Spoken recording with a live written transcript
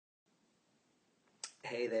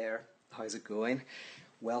Hey there, how's it going?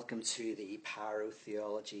 Welcome to the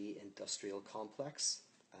Pyrotheology Industrial Complex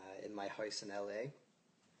in my house in LA.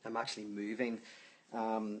 I'm actually moving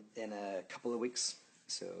in a couple of weeks,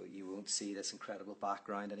 so you won't see this incredible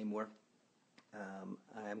background anymore.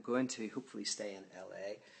 I'm going to hopefully stay in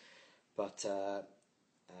LA, but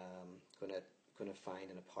going to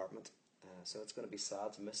find an apartment. So it's going to be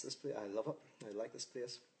sad to miss this place. I love it. I like this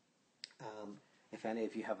place. If any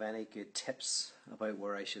of you have any good tips about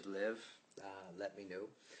where I should live, let me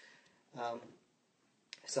know.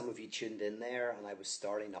 Some of you tuned in there and I was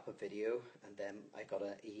starting up a video, and then I got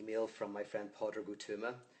an email from my friend Podrick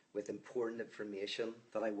Otuma with important information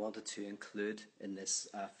that I wanted to include in this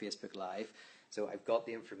Facebook Live. So I've got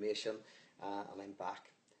the information and I'm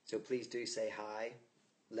back. So please do say hi.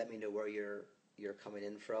 Let me know where you're coming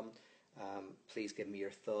in from. Please give me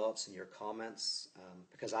your thoughts and your comments,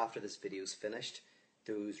 because after this video is finished,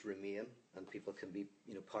 those remain and people can be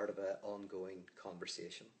part of an ongoing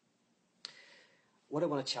conversation. What I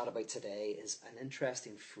want to chat about today is an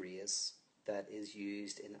interesting phrase that is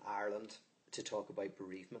used in Ireland to talk about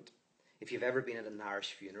bereavement. If you've ever been at an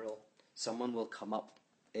Irish funeral, someone will come up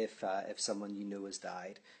if someone you know has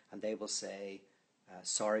died, and they will say,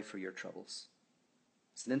 sorry for your troubles.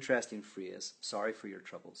 It's an interesting phrase, sorry for your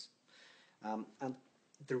troubles. And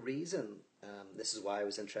the reason, this is why I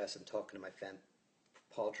was interested in talking to my friend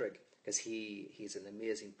Podrick, because he's an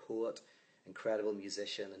amazing poet, incredible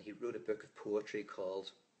musician, and he wrote a book of poetry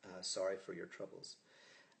called Sorry for Your Troubles.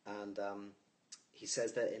 And he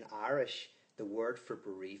says that in Irish, the word for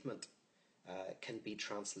bereavement can be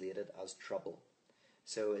translated as trouble.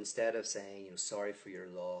 So instead of saying, sorry for your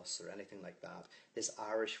loss or anything like that, this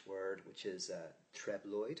Irish word, which is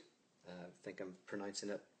trebloid, I think I'm pronouncing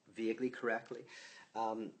it vaguely correctly,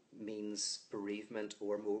 means bereavement,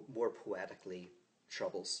 or more poetically,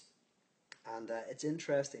 troubles. And it's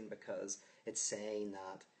interesting because it's saying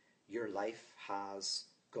that your life has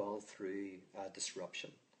gone through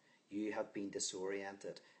disruption. You have been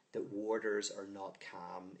disoriented. The waters are not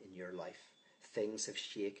calm in your life. Things have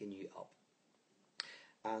shaken you up.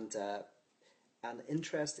 And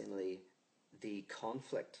interestingly, the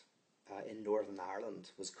conflict in Northern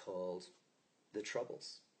Ireland was called the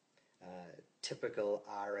Troubles. Typical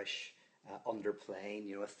Irish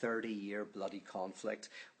underplaying, a 30-year bloody conflict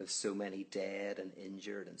with so many dead and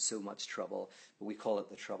injured and so much trouble, but we call it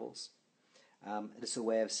the Troubles. It's a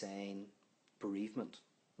way of saying bereavement,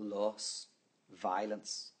 loss,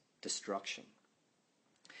 violence, destruction.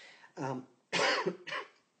 Now,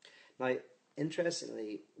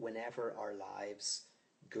 interestingly, whenever our lives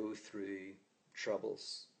go through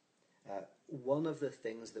troubles, one of the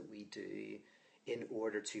things that we do in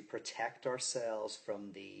order to protect ourselves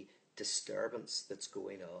from the disturbance that's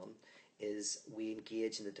going on is we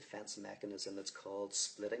engage in a defense mechanism that's called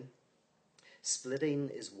splitting. Splitting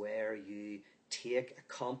is where you take a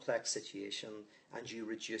complex situation and you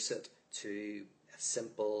reduce it to a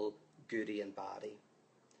simple goody and baddie.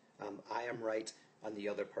 I am right and the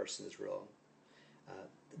other person is wrong.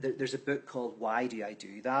 There's a book called Why Do I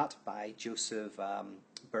Do That by Joseph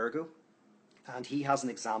Burgo, and he has an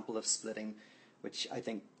example of splitting which I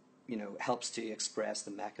think helps to express the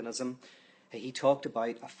mechanism. He talked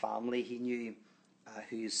about a family he knew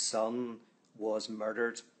whose son was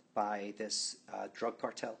murdered by this drug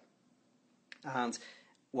cartel. And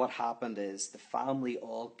what happened is the family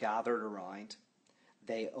all gathered around.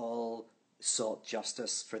 They all sought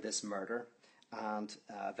justice for this murder, and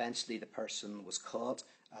eventually the person was caught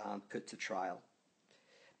and put to trial.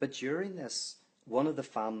 But during this, one of the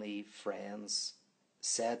family friends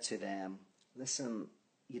said to them, listen,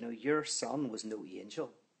 your son was no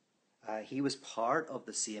angel. He was part of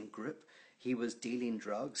the same group. He was dealing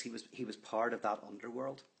drugs. He was part of that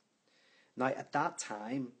underworld. Now, at that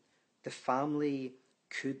time, the family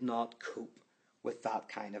could not cope with that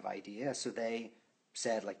kind of idea. So they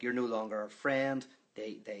said, you're no longer our friend.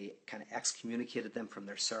 They kind of excommunicated them from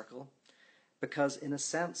their circle. Because in a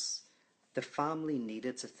sense, the family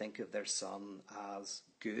needed to think of their son as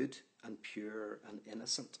good and pure and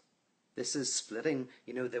innocent. This is splitting.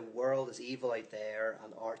 The world is evil out there,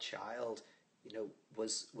 and our child,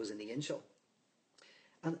 was an angel.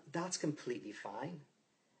 And that's completely fine.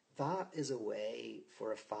 That is a way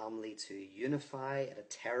for a family to unify at a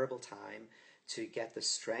terrible time, to get the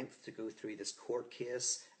strength to go through this court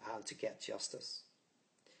case and to get justice.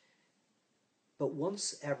 But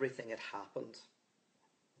once everything had happened,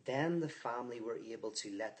 then the family were able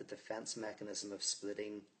to let the defense mechanism of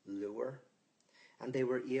splitting lower. And they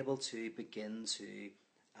were able to begin to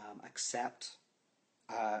accept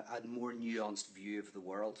a more nuanced view of the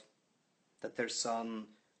world, that their son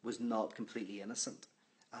was not completely innocent,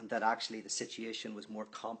 and that actually the situation was more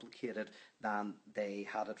complicated than they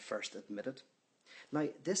had at first admitted. Now,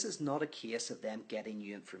 this is not a case of them getting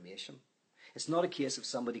new information. It's not a case of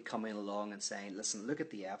somebody coming along and saying, listen, look at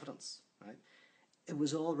the evidence, right? It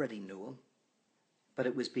was already known, but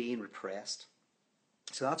it was being repressed.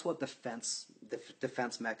 So that's what the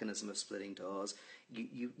defense mechanism of splitting does.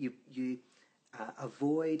 You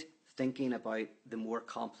avoid thinking about the more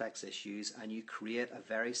complex issues, and you create a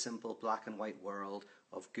very simple black and white world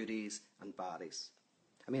of goodies and baddies.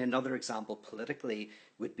 I mean, another example politically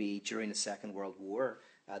would be during the Second World War,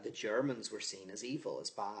 the Germans were seen as evil, as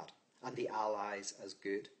bad, and the Allies as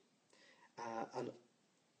good. And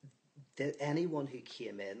anyone who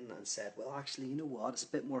came in and said, well, actually, you know what, it's a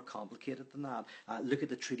bit more complicated than that. Look at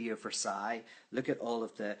the Treaty of Versailles. Look at all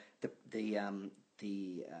of the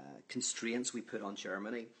constraints we put on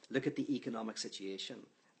Germany. Look at the economic situation.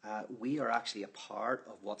 We are actually a part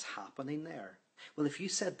of what's happening there. Well, if you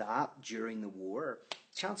said that during the war,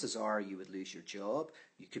 chances are you would lose your job.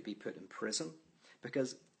 You could be put in prison,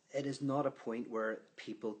 because it is not a point where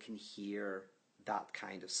people can hear that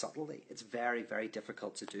kind of subtlety. It's very, very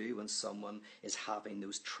difficult to do when someone is having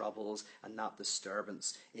those troubles and that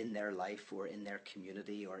disturbance in their life or in their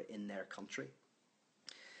community or in their country.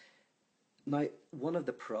 Now, one of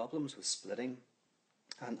the problems with splitting,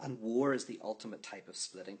 and war is the ultimate type of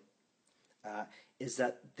splitting, is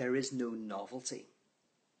that there is no novelty.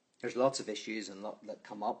 There's lots of issues and that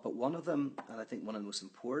come up, but one of them, and I think one of the most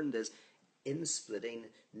important, is in splitting,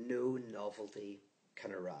 no novelty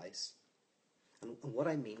can arise. And what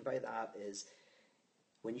I mean by that is,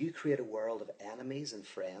 when you create a world of enemies and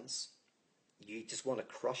friends, you just want to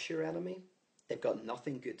crush your enemy. They've got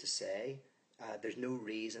nothing good to say. There's no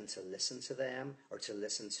reason to listen to them or to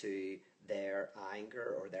listen to their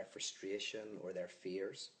anger or their frustration or their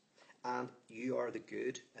fears. And you are the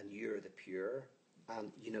good and you are the pure,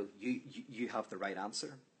 and you have the right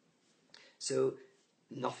answer. So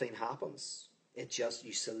nothing happens. It just,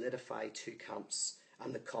 you solidify two camps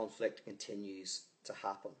and the conflict continues to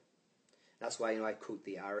happen. That's why I quote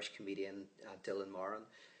the Irish comedian Dylan Moran,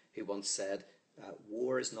 who once said,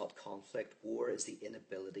 war is not conflict, war is the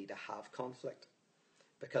inability to have conflict.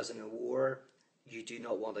 Because in a war, you do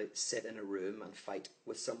not want to sit in a room and fight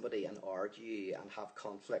with somebody and argue and have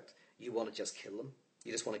conflict. You want to just kill them.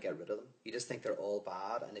 You just want to get rid of them. You just think they're all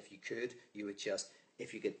bad, and if you could, you would just,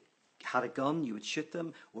 if you had a gun, you would shoot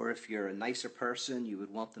them, or if you're a nicer person, you would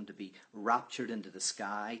want them to be raptured into the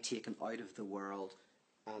sky, taken out of the world,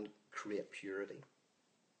 and create purity.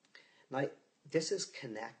 Now, this is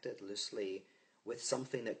connected loosely with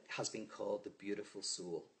something that has been called the beautiful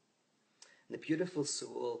soul. And the beautiful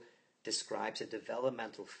soul describes a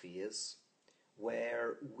developmental phase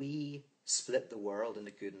where we split the world into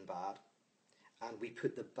good and bad, and we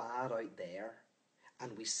put the bad out there,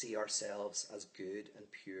 and we see ourselves as good and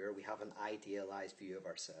pure. We have an idealized view of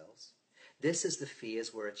ourselves. This is the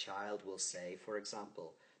phase where a child will say, for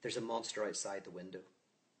example, there's a monster outside the window.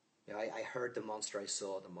 I heard the monster, I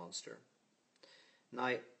saw the monster.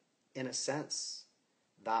 Now, in a sense,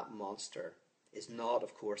 that monster is not,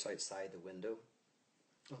 of course, outside the window,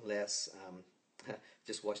 unless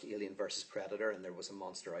just watched Alien vs. Predator and there was a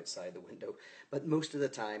monster outside the window. But most of the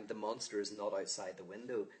time, the monster is not outside the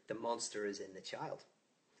window. The monster is in the child.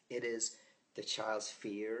 It is the child's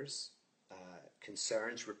fears,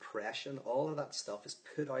 concerns, repression, all of that stuff is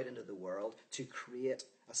put out into the world to create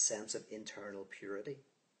a sense of internal purity.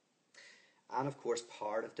 And of course,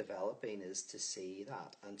 part of developing is to see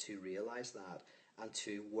that and to realize that and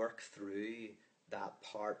to work through that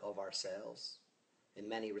part of ourselves. In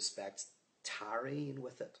many respects, tarrying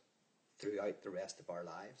with it throughout the rest of our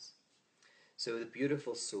lives. So the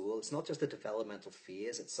beautiful soul, it's not just a developmental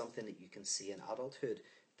phase, it's something that you can see in adulthood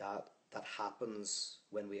that happens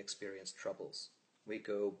when we experience troubles. We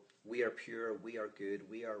go, we are pure, we are good,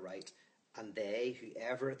 we are right, and they,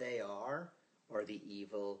 whoever they are the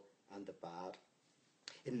evil and the bad.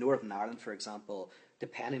 In Northern Ireland, for example,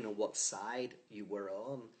 depending on what side you were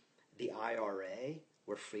on, the IRA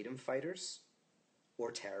were freedom fighters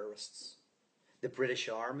or terrorists. The British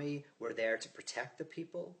Army were there to protect the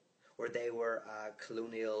people, or they were a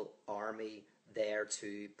colonial army there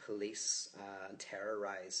to police and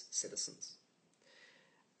terrorize citizens.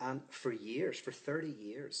 And for years, for 30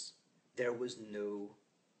 years, there was no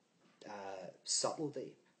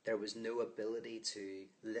subtlety. There was no ability to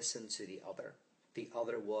listen to the other. The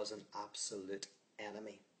other was an absolute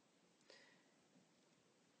enemy.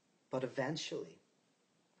 But eventually,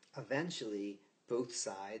 both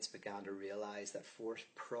sides began to realize that for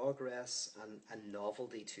progress and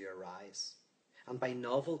novelty to arise, and by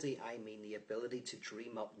novelty I mean the ability to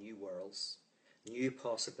dream up new worlds, new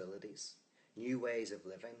possibilities, new ways of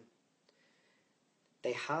living,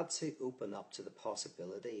 they had to open up to the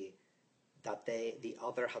possibility that the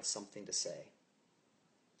other had something to say,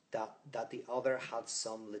 that the other had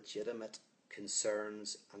some legitimate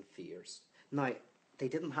concerns and fears. Now, they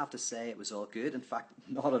didn't have to say it was all good. In fact,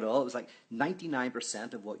 not at all. It was like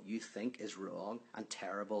 99% of what you think is wrong and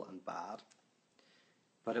terrible and bad.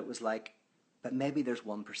 But it was like, but maybe there's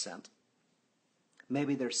 1%.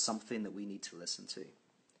 Maybe there's something that we need to listen to.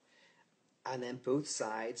 And then both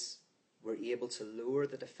sides were able to lower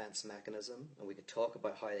the defense mechanism, and we could talk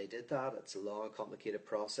about how they did that. It's a long, complicated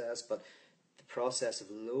process, but the process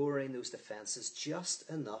of lowering those defenses just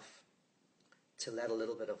enough to let a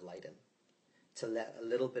little bit of light in, to let a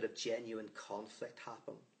little bit of genuine conflict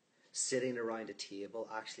happen, sitting around a table,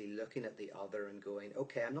 actually looking at the other and going,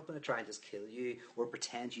 okay, I'm not going to try and just kill you or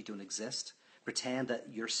pretend you don't exist, pretend that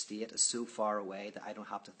your state is so far away that I don't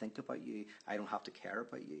have to think about you, I don't have to care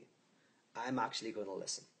about you. I'm actually going to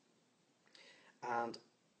listen. And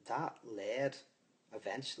that led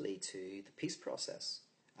eventually to the peace process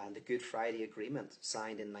and the Good Friday Agreement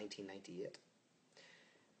signed in 1998.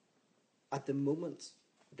 At the moment,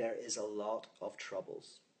 there is a lot of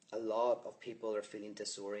troubles. A lot of people are feeling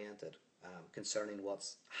disoriented concerning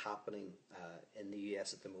what's happening in the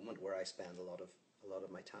US at the moment, where I spend a lot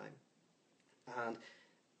of my time. And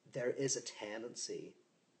there is a tendency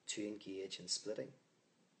to engage in splitting.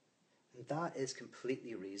 And that is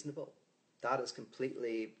completely reasonable. That is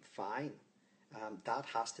completely fine. That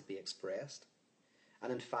has to be expressed.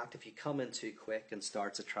 And in fact, if you come in too quick and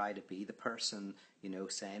start to try to be the person,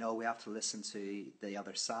 saying, oh, we have to listen to the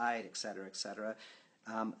other side, etc.,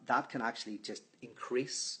 that can actually just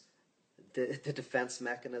increase the defense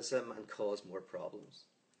mechanism and cause more problems.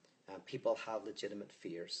 People have legitimate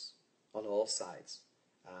fears on all sides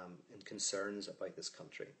and concerns about this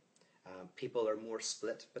country. People are more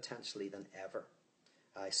split potentially than ever.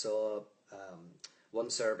 I saw one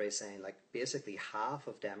survey saying basically half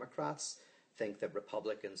of Democrats think that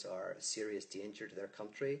Republicans are a serious danger to their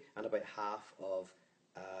country, and about half of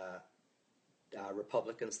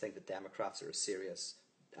Republicans think that Democrats are a serious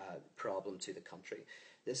problem to the country.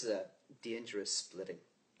 This is a dangerous splitting.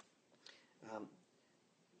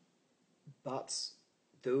 But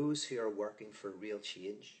those who are working for real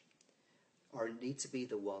change need to be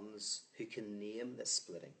the ones who can name this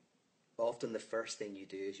splitting. Often the first thing you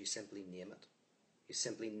do is you simply name it. You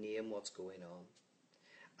simply name what's going on.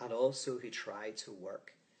 And also who try to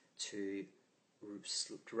work to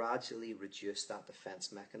gradually reduce that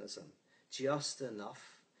defense mechanism just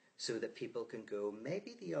enough so that people can go,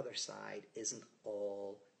 maybe the other side isn't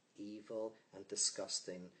all evil and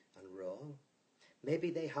disgusting and wrong.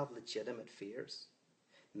 Maybe they have legitimate fears.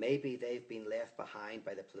 Maybe they've been left behind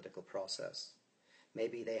by the political process.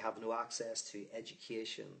 Maybe they have no access to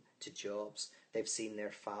education, to jobs. They've seen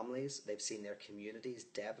their families, they've seen their communities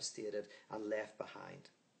devastated and left behind.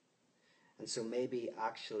 And so maybe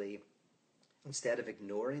actually, instead of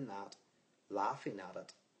ignoring that, laughing at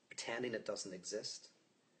it, pretending it doesn't exist,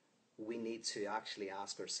 we need to actually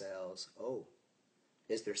ask ourselves, oh,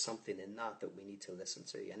 is there something in that we need to listen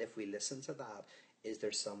to? And if we listen to that, is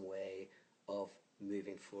there some way of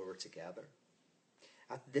moving forward together?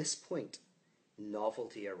 At this point,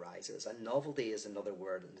 novelty arises. And novelty is another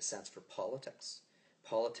word in the sense for politics.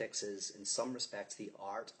 Politics is, in some respects, the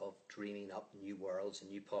art of dreaming up new worlds and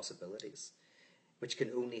new possibilities, which can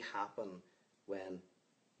only happen when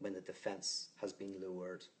the defense has been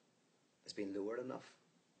lowered enough.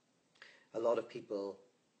 A lot of people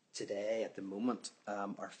today, at the moment,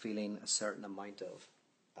 are feeling a certain amount of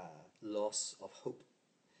loss of hope.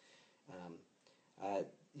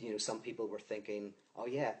 Some people were thinking, oh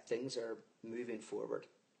yeah, things are moving forward.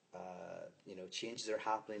 Changes are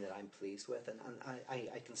happening that I'm pleased with, and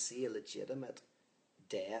I can see a legitimate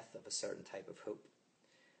death of a certain type of hope.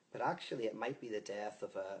 But actually, it might be the death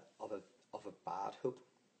of a bad hope,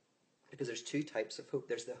 because there's two types of hope.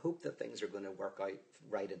 There's the hope that things are going to work out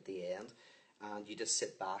right at the end, and you just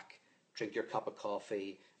sit back, drink your cup of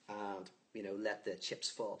coffee, and let the chips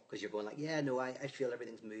fall, because you're going like, yeah, no, I feel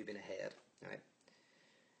everything's moving ahead, right?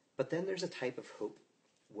 But then there's a type of hope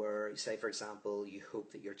where, say, for example, you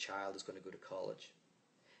hope that your child is going to go to college.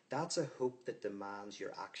 That's a hope that demands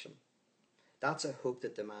your action. That's a hope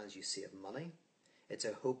that demands you save money. It's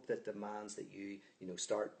a hope that demands that you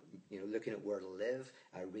start looking at where to live,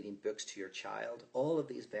 reading books to your child, all of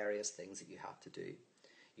these various things that you have to do.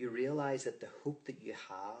 You realize that the hope that you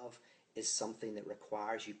have is something that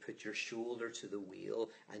requires you put your shoulder to the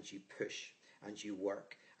wheel and you push and you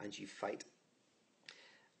work and you fight.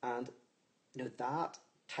 And that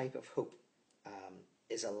type of hope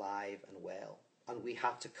is alive and well. And we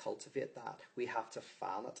have to cultivate that. We have to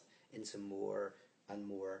fan it into more and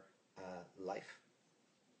more life.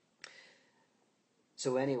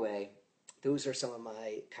 So anyway, those are some of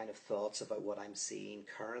my kind of thoughts about what I'm seeing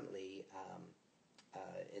currently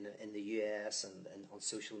in the US and on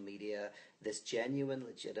social media. This genuine,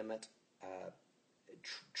 legitimate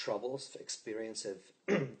troubles, experience of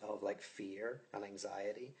of like fear and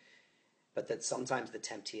anxiety, but that sometimes the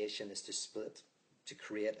temptation is to split, to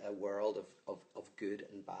create a world of good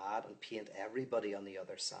and bad and paint everybody on the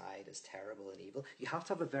other side as terrible and evil. You have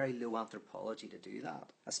to have a very low anthropology to do that,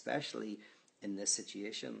 especially in this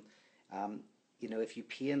situation. If you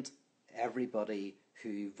paint everybody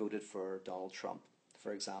who voted for Donald Trump,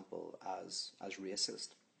 for example, as racist,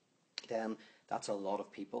 then that's a lot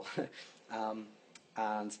of people.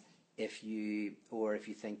 And if you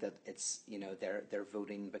think that it's they're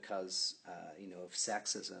voting because of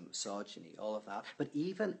sexism, misogyny, all of that, but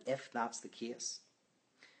even if that's the case,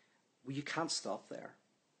 well, you can't stop there.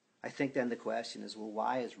 I think then the question is, well,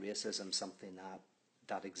 why is racism something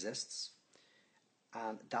that exists?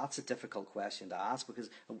 And that's a difficult question to ask, because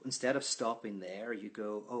instead of stopping there, you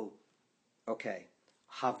go, oh, okay,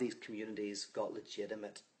 have these communities got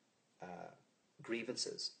legitimate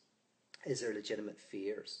grievances? Is there legitimate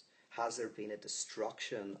fears? Has there been a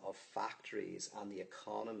destruction of factories and the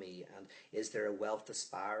economy? And is there a wealth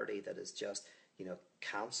disparity that is just,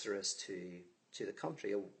 cancerous to the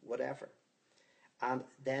country or whatever? And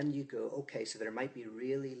then you go, okay, so there might be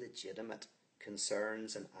really legitimate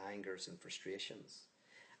concerns and angers and frustrations.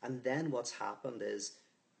 And then what's happened is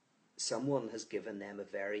someone has given them a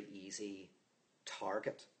very easy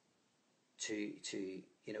target to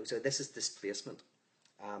so this is displacement.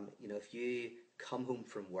 If you come home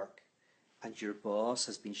from work and your boss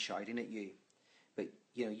has been shouting at you, but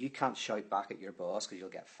you can't shout back at your boss because you'll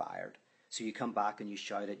get fired. So you come back and you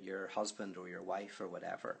shout at your husband or your wife or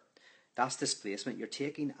whatever. That's displacement. You're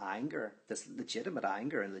taking anger, this legitimate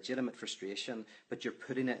anger and legitimate frustration, but you're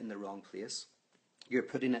putting it in the wrong place. You're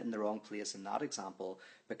putting it in the wrong place in that example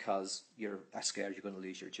because you're scared you're going to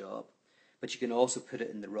lose your job. But you can also put it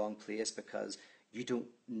in the wrong place because you don't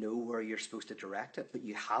know where you're supposed to direct it, but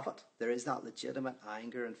you have it. There is that legitimate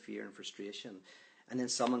anger and fear and frustration. And then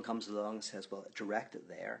someone comes along and says, well, direct it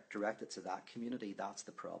there, direct it to that community. That's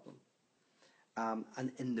the problem.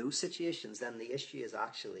 And in those situations, then the issue is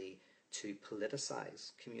actually to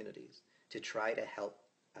politicize communities, to try to help,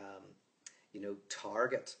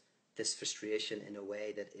 target this frustration in a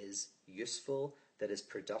way that is useful, that is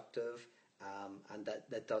productive, and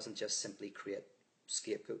that doesn't just simply create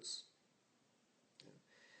scapegoats.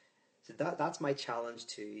 So that's my challenge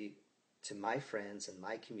to my friends and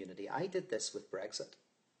my community. I did this with Brexit.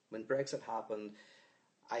 When Brexit happened,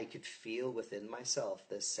 I could feel within myself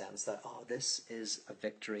this sense that, this is a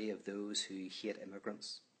victory of those who hate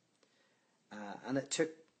immigrants. And it took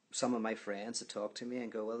some of my friends to talk to me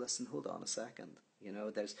and go, well, listen, hold on a second.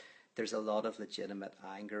 There's a lot of legitimate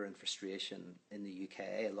anger and frustration in the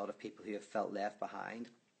UK, a lot of people who have felt left behind.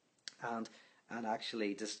 And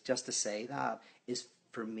actually, just to say that is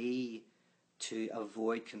for me to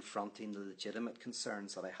avoid confronting the legitimate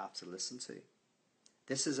concerns that I have to listen to.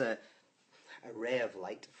 This is a ray of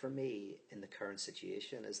light for me in the current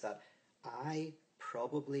situation, is that I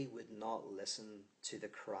probably would not listen to the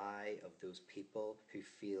cry of those people who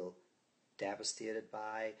feel devastated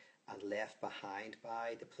by and left behind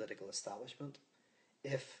by the political establishment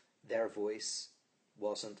if their voice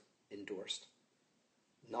wasn't endorsed.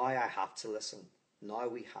 Now I have to listen. Now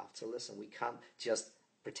we have to listen. We can't just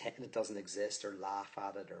pretend it doesn't exist or laugh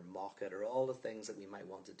at it or mock it or all the things that we might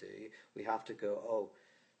want to do. We have to go,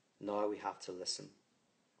 now we have to listen.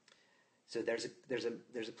 So there's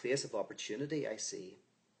a place of opportunity I see,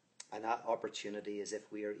 and that opportunity is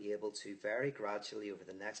if we are able to very gradually over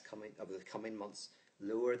the coming months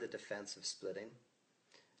lower the defensive splitting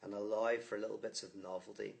and allow for little bits of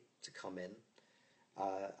novelty to come in,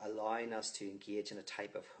 allowing us to engage in a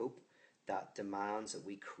type of hope that demands that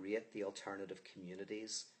we create the alternative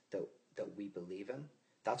communities that we believe in.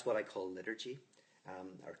 That's what I call liturgy,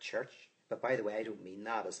 or church. But by the way, I don't mean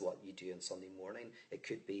that as what you do on Sunday morning. It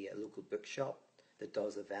could be a local bookshop that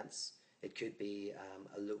does events. It could be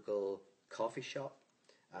a local coffee shop,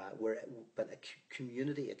 but a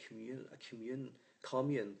community, a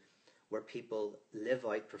commune where people live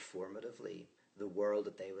out performatively the world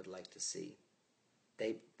that they would like to see.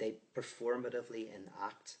 They performatively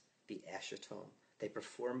enact the eschaton. They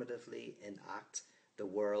performatively enact the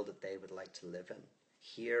world that they would like to live in,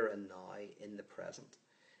 here and now, in the present.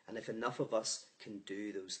 And if enough of us can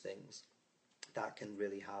do those things, that can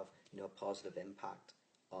really have a positive impact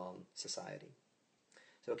on society.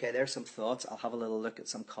 So, okay, there's some thoughts. I'll have a little look at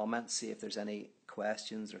some comments, see if there's any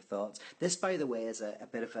questions or thoughts. This, by the way, is a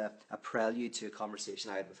bit of a prelude to a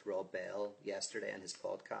conversation I had with Rob Bell yesterday in his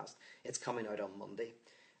podcast. It's coming out on Monday,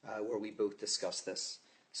 where we both discuss this.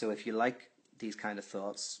 So if you like these kind of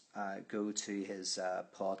thoughts, go to his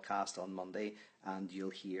podcast on Monday, and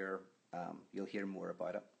you'll hear more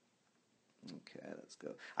about it. Okay, let's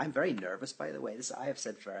go. I'm very nervous, by the way. I have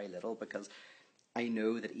said very little because I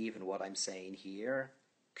know that even what I'm saying here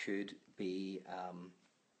could be,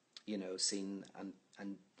 seen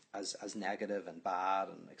and as negative and bad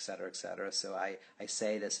and et cetera, et cetera. So I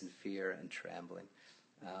say this in fear and trembling.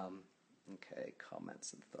 Okay,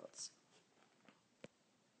 comments and thoughts.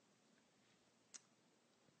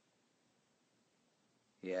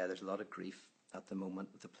 Yeah, there's a lot of grief at the moment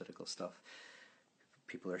with the political stuff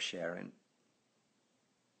people are sharing.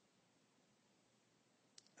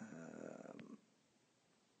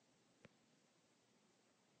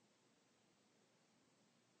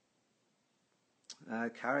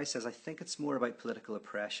 Carrie says, I think it's more about political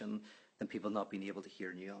oppression than people not being able to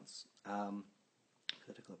hear nuance.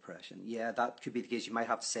 Political oppression. Yeah, that could be the case. You might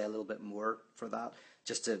have to say a little bit more for that,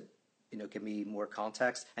 just to, give me more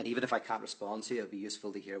context. And even if I can't respond to you, it'll be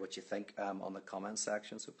useful to hear what you think on the comments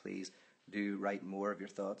section. So please do write more of your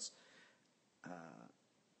thoughts.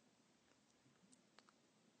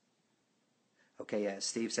 Okay, yeah,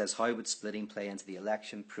 Steve says, how would splitting play into the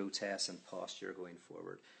election, protests and posture going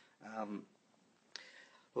forward?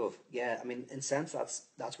 Yeah, I mean, in a sense,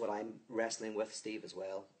 that's what I'm wrestling with, Steve, as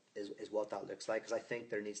well, is what that looks like. Because I think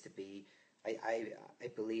there needs to be, I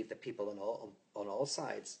believe that people on all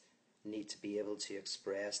sides need to be able to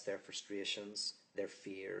express their frustrations, their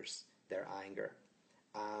fears, their anger.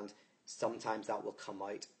 And sometimes that will come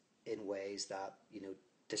out in ways that,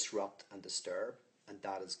 disrupt and disturb, and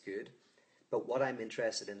that is good. But what I'm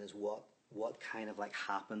interested in is what kind of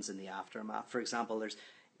happens in the aftermath. For example,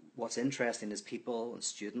 what's interesting is people and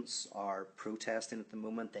students are protesting at the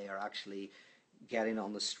moment. They are actually getting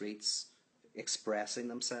on the streets, expressing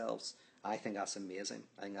themselves. I think that's amazing.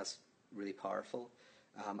 I think that's really powerful.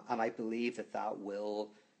 And I believe that will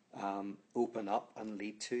open up and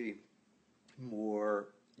lead to more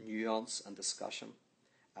nuance and discussion.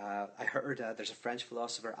 I heard there's a French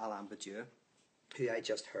philosopher, Alain Badiou, who I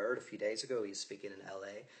just heard a few days ago. He's speaking in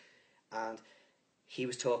LA, and he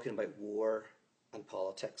was talking about war and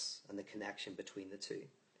politics and the connection between the two.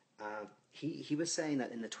 And he was saying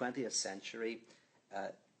that in the 20th century,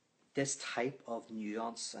 this type of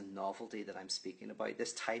nuance and novelty that I'm speaking about,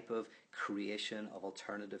 this type of creation of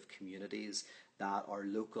alternative communities that are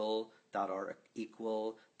local, that are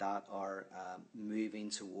equal, that are moving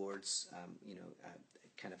towards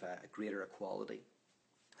kind of a greater equality,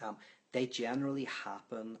 they generally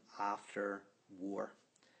happen after war,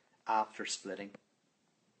 after splitting.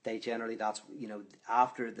 They generally,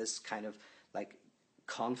 after this kind of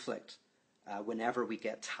conflict, whenever we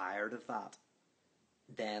get tired of that,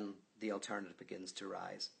 then the alternative begins to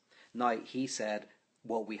rise. Now, he said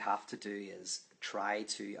what we have to do is try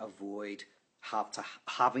to avoid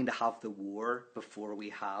having to have the war before we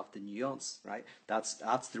have the nuance, right? That's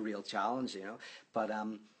the real challenge, But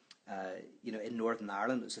in Northern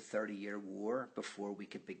Ireland, it was a 30-year war before we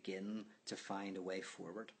could begin to find a way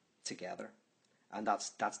forward together. And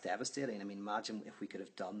that's devastating. I mean, imagine if we could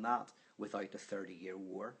have done that without the 30-year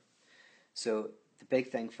war. So the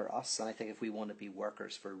big thing for us, and I think if we want to be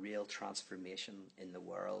workers for real transformation in the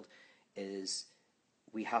world, is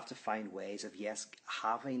we have to find ways of, yes,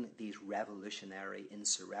 having these revolutionary,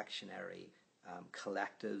 insurrectionary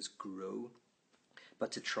collectives grow,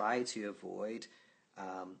 but to try to avoid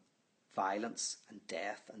violence and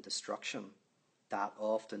death and destruction that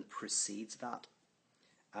often precedes that.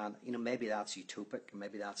 And, maybe that's utopic,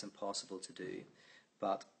 maybe that's impossible to do,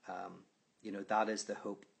 but, that is the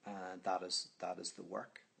hope, and that is the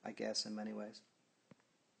work, I guess, in many ways.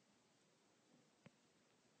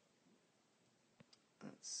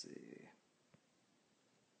 Let's see.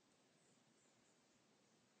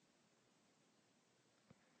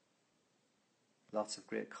 Lots of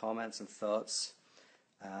great comments and thoughts.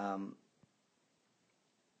 Let's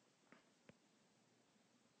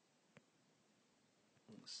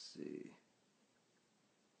see.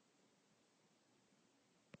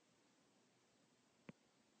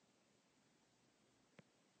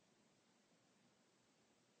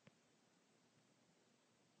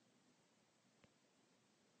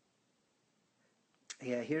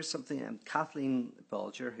 Yeah, here's something. Kathleen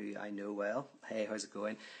Bulger, who I know well, hey, how's it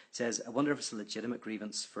going? Says, I wonder if it's a legitimate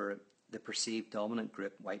grievance for the perceived dominant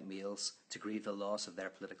group, white males, to grieve the loss of their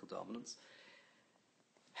political dominance.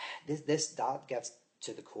 That gets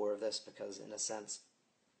to the core of this because, in a sense,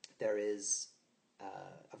 there is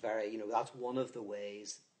a very, that's one of the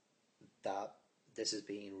ways that this is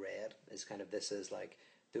being read, is kind of, this is like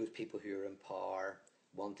those people who are in power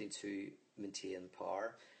wanting to maintain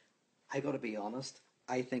power. I got to be honest.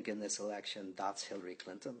 I think in this election, that's Hillary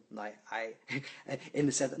Clinton. Now, in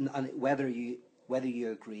the sense, and whether you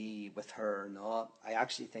agree with her or not, I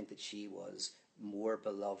actually think that she was more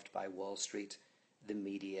beloved by Wall Street, the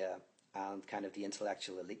media, and kind of the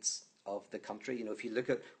intellectual elites of the country. If you look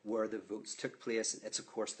at where the votes took place, it's of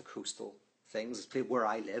course the coastal things. It's where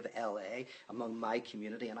I live, LA, among my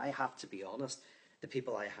community, and I have to be honest, the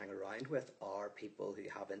people I hang around with are people who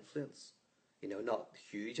have influence. Not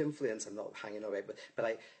huge influence. I'm not hanging around, but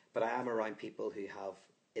I am around people who have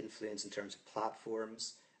influence in terms of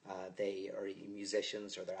platforms. They are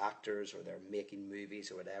musicians, or they're actors, or they're making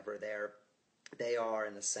movies, or whatever. They are,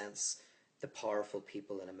 in a sense, the powerful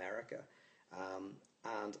people in America,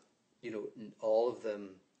 and all of them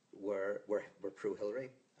were pro Hillary.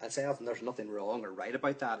 I'd say there's nothing wrong or right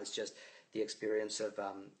about that. It's just the experience of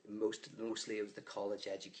mostly it was the college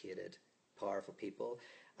educated, powerful people.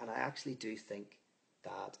 And I actually do think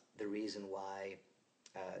that the reason why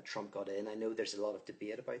Trump got in, I know there's a lot of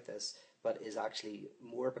debate about this, but is actually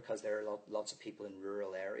more because there are lots of people in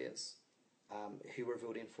rural areas who were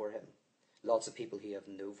voting for him. Lots of people who have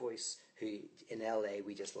no voice, who in LA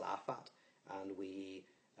we just laugh at. And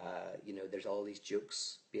there's all these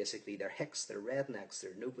jokes. Basically, they're hicks, they're rednecks,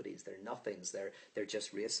 they're nobodies, they're nothings, they're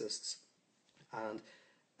just racists. And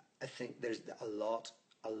I think there's a lot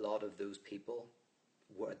of those people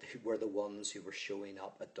were the ones who were showing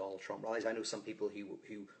up at Donald Trump rallies. I know some people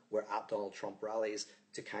who were at Donald Trump rallies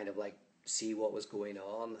to kind of like see what was going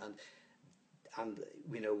on, and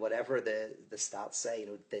whatever the stats say,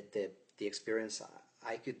 the experience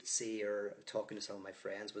I could see, or talking to some of my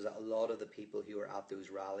friends, was that a lot of the people who are at those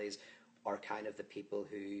rallies are kind of the people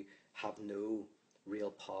who have no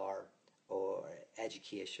real power or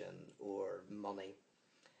education or money,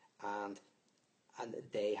 and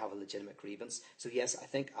they have a legitimate grievance. So yes, I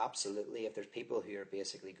think absolutely, if there's people who are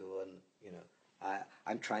basically going,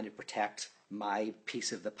 I'm trying to protect my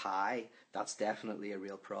piece of the pie, that's definitely a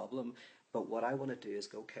real problem. But what I want to do is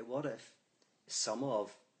go, okay, what if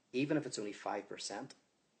even if it's only 5%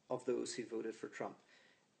 of those who voted for Trump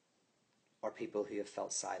are people who have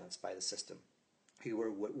felt silenced by the system, who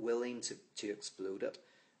were willing to explode it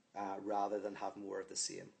rather than have more of the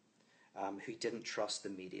same, who didn't trust the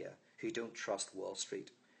media, who don't trust Wall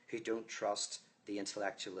Street, who don't trust the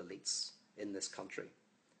intellectual elites in this country,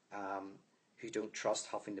 who don't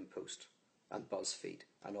trust Huffington Post and BuzzFeed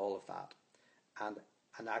and all of that.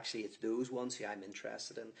 And actually, it's those ones who I'm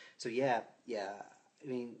interested in. So yeah. I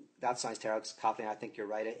mean, that sounds terrible, Kathleen. I think you're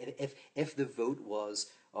right. If the vote was,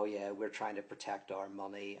 oh yeah, we're trying to protect our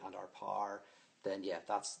money and our power, then yeah,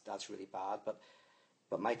 that's really bad.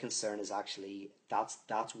 But my concern is actually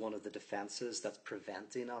that's one of the defences that's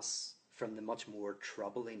preventing us from the much more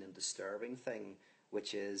troubling and disturbing thing,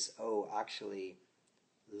 which is, actually,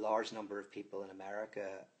 large number of people in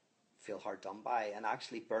America feel hard done by. And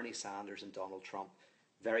actually, Bernie Sanders and Donald Trump,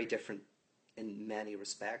 very different in many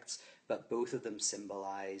respects, but both of them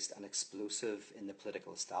symbolised an explosive in the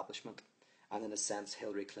political establishment. And in a sense,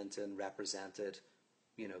 Hillary Clinton represented,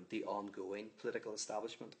 the ongoing political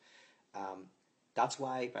establishment. That's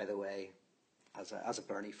why, by the way, as a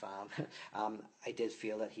Bernie fan, I did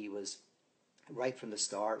feel that he was, right from the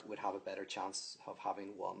start, would have a better chance of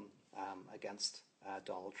having won against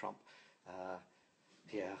Donald Trump.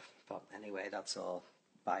 But anyway, that's all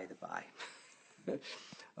by the by.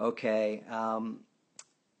 Okay,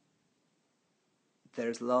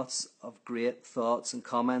 there's lots of great thoughts and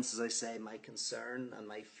comments. As I say, my concern and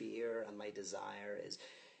my fear and my desire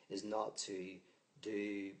is not to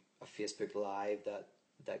do a Facebook Live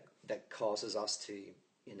that causes us to,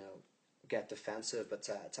 get defensive, but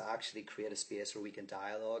to actually create a space where we can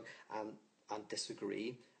dialogue and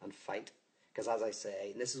disagree and fight. Because as I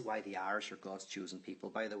say, and this is why the Irish are God's chosen people,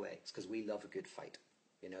 by the way, it's because we love a good fight.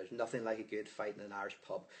 There's nothing like a good fight in an Irish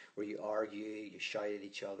pub where you argue, you shout at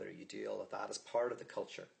each other, you do all of that as part of the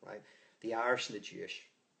culture, right? The Irish and the Jewish,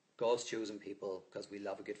 God's chosen people, because we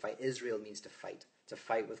love a good fight. Israel means to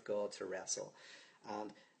fight with God, to wrestle.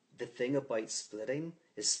 And the thing about splitting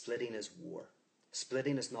is war.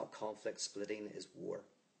 Splitting is not conflict, splitting is war.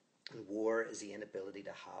 And war is the inability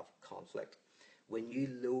to have conflict. When you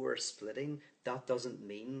lower splitting, that doesn't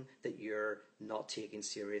mean that you're not taking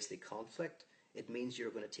seriously conflict. It means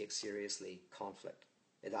you're going to take seriously conflict.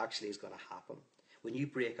 It actually is going to happen. When you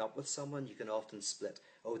break up with someone, you can often split.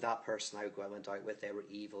 Oh, that person I went out with, they were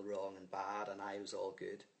evil, wrong and bad, and I was all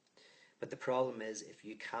good. But the problem is, if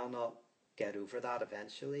you cannot get over that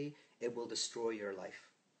eventually, it will destroy your life.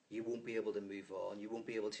 You won't be able to move on. You won't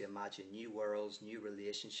be able to imagine new worlds, new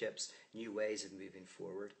relationships, new ways of moving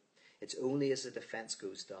forward. It's only as the defense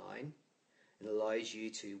goes down and allows you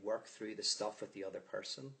to work through the stuff with the other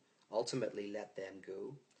person, ultimately let them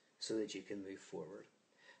go so that you can move forward.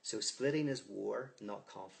 So splitting is war, not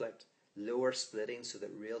conflict. Lower splitting so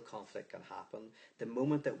that real conflict can happen. The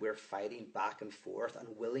moment that we're fighting back and forth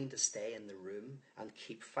and willing to stay in the room and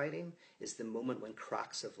keep fighting is the moment when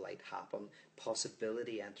cracks of light happen,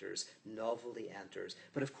 possibility enters, novelty enters.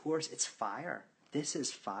 But of course, it's fire. This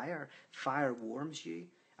is fire. Fire warms you,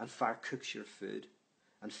 and fire cooks your food,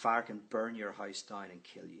 and fire can burn your house down and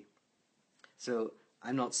kill you. So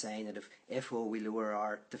I'm not saying that if we lower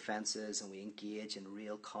our defenses and we engage in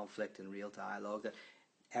real conflict and real dialogue, that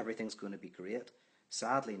everything's going to be great.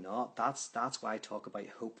 Sadly not. That's why I talk about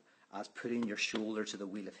hope as putting your shoulder to the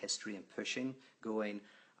wheel of history and pushing, going,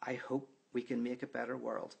 I hope we can make a better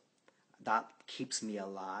world. That keeps me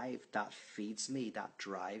alive, that feeds me, that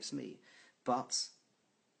drives me. But,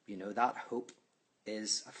 that hope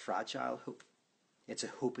is a fragile hope. It's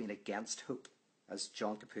a hoping against hope, as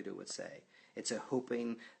John Caputo would say. It's a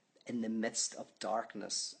hoping in the midst of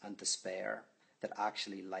darkness and despair that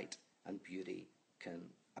actually light and beauty can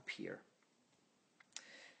appear.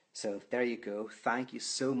 So there you go. Thank you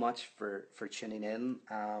so much for tuning in,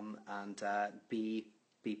 and be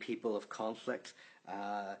people of conflict,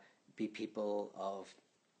 be people of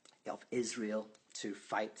Israel, to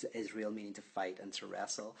fight. Israel meaning to fight and to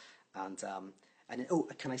wrestle. And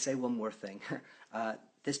can I say one more thing?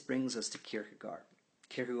 This brings us to Kierkegaard.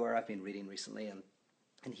 Kierkegaard I've been reading recently,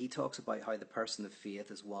 and he talks about how the person of faith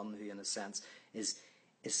is one who, in a sense, is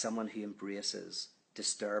someone who embraces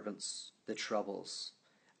disturbance, the troubles,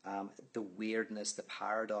 the weirdness, the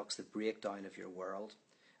paradox, the breakdown of your world.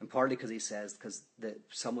 And partly because he says, because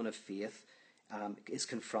someone of faith is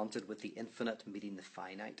confronted with the infinite meeting the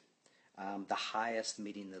finite, the highest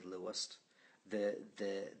meeting the lowest,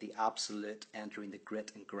 the absolute entering the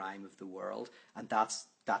grit and grime of the world, and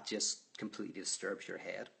that just completely disturbs your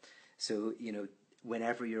head. So,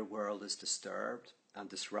 whenever your world is disturbed and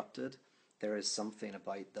disrupted, there is something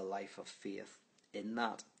about the life of faith in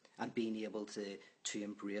that, and being able to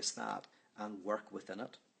embrace that and work within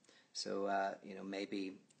it. So,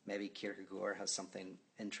 maybe Kierkegaard has something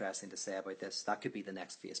interesting to say about this. That could be the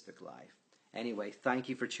next Facebook Live. Anyway, thank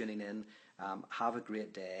you for tuning in. Have a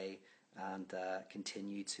great day, and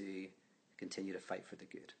continue to fight for the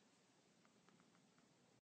good.